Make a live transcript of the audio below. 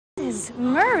Miss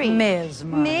Murray. Ms.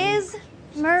 Murray. Ms.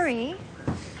 Murray.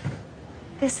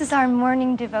 This is our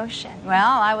morning devotion.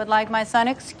 Well, I would like my son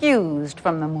excused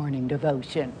from the morning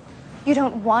devotion. You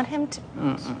don't want him to?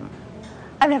 Mm-mm.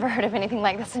 I've never heard of anything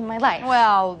like this in my life.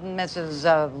 Well, Mrs.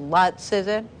 Lutz, is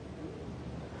it?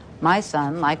 My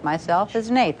son, like myself, is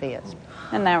an atheist.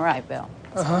 Isn't that right, Bill?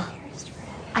 Uh-huh.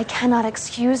 I cannot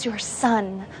excuse your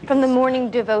son from the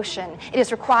morning devotion. It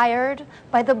is required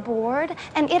by the board,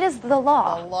 and it is the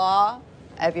law. The law?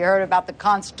 Have you heard about the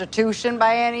Constitution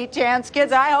by any chance,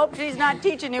 kids? I hope she's not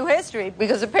teaching you history,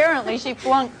 because apparently she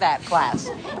flunked that class.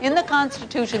 In the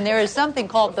Constitution, there is something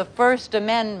called the First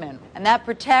Amendment, and that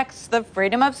protects the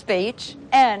freedom of speech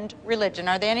and religion.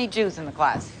 Are there any Jews in the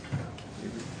class?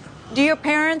 Do your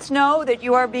parents know that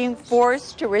you are being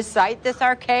forced to recite this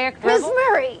archaic drivel? Ms.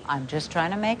 Murray! I'm just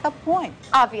trying to make a point.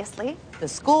 Obviously. The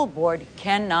school board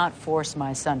cannot force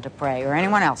my son to pray, or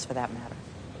anyone else for that matter.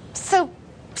 So,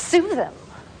 sue them.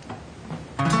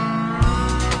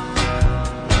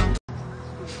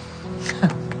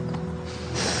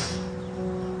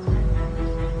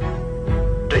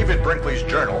 David Brinkley's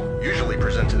journal, usually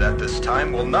presented at this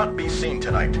time, will not be seen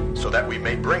tonight, so that we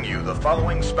may bring you the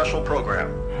following special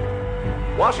program.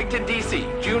 Washington, D.C.,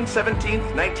 June 17,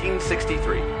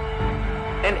 1963.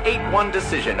 An 8-1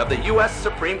 decision of the U.S.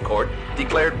 Supreme Court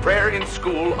declared prayer in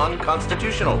school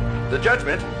unconstitutional. The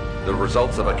judgment, the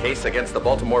results of a case against the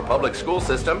Baltimore public school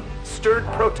system, stirred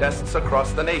protests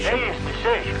across the nation. This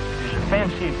decision is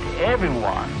offensive to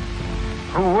everyone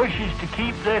who wishes to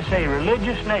keep this a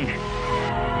religious nation.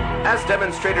 As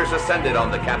demonstrators ascended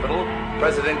on the Capitol,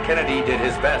 President Kennedy did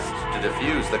his best to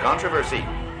defuse the controversy.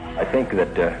 I think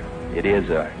that it is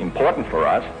important for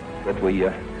us that we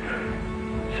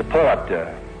support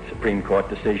Supreme Court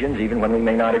decisions even when we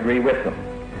may not agree with them.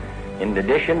 In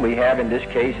addition, we have in this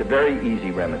case a very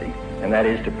easy remedy, and that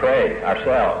is to pray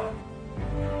ourselves.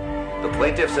 The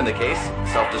plaintiffs in the case,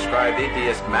 self-described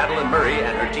atheist Madeline Murray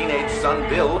and her teenage son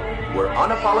Bill, were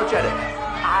unapologetic.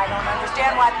 I don't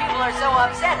understand why people are so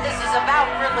upset. This is about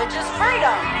religious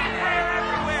freedom.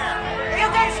 You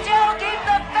can still keep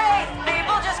the faith,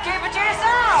 people. Just keep it to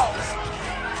yourselves.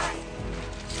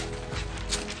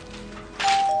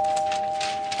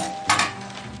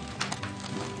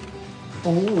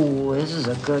 Oh, this is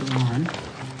a good one.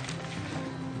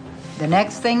 The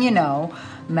next thing you know,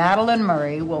 Madeline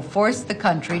Murray will force the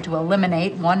country to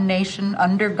eliminate one nation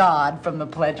under God from the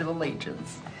Pledge of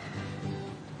Allegiance.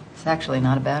 It's actually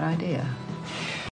not a bad idea.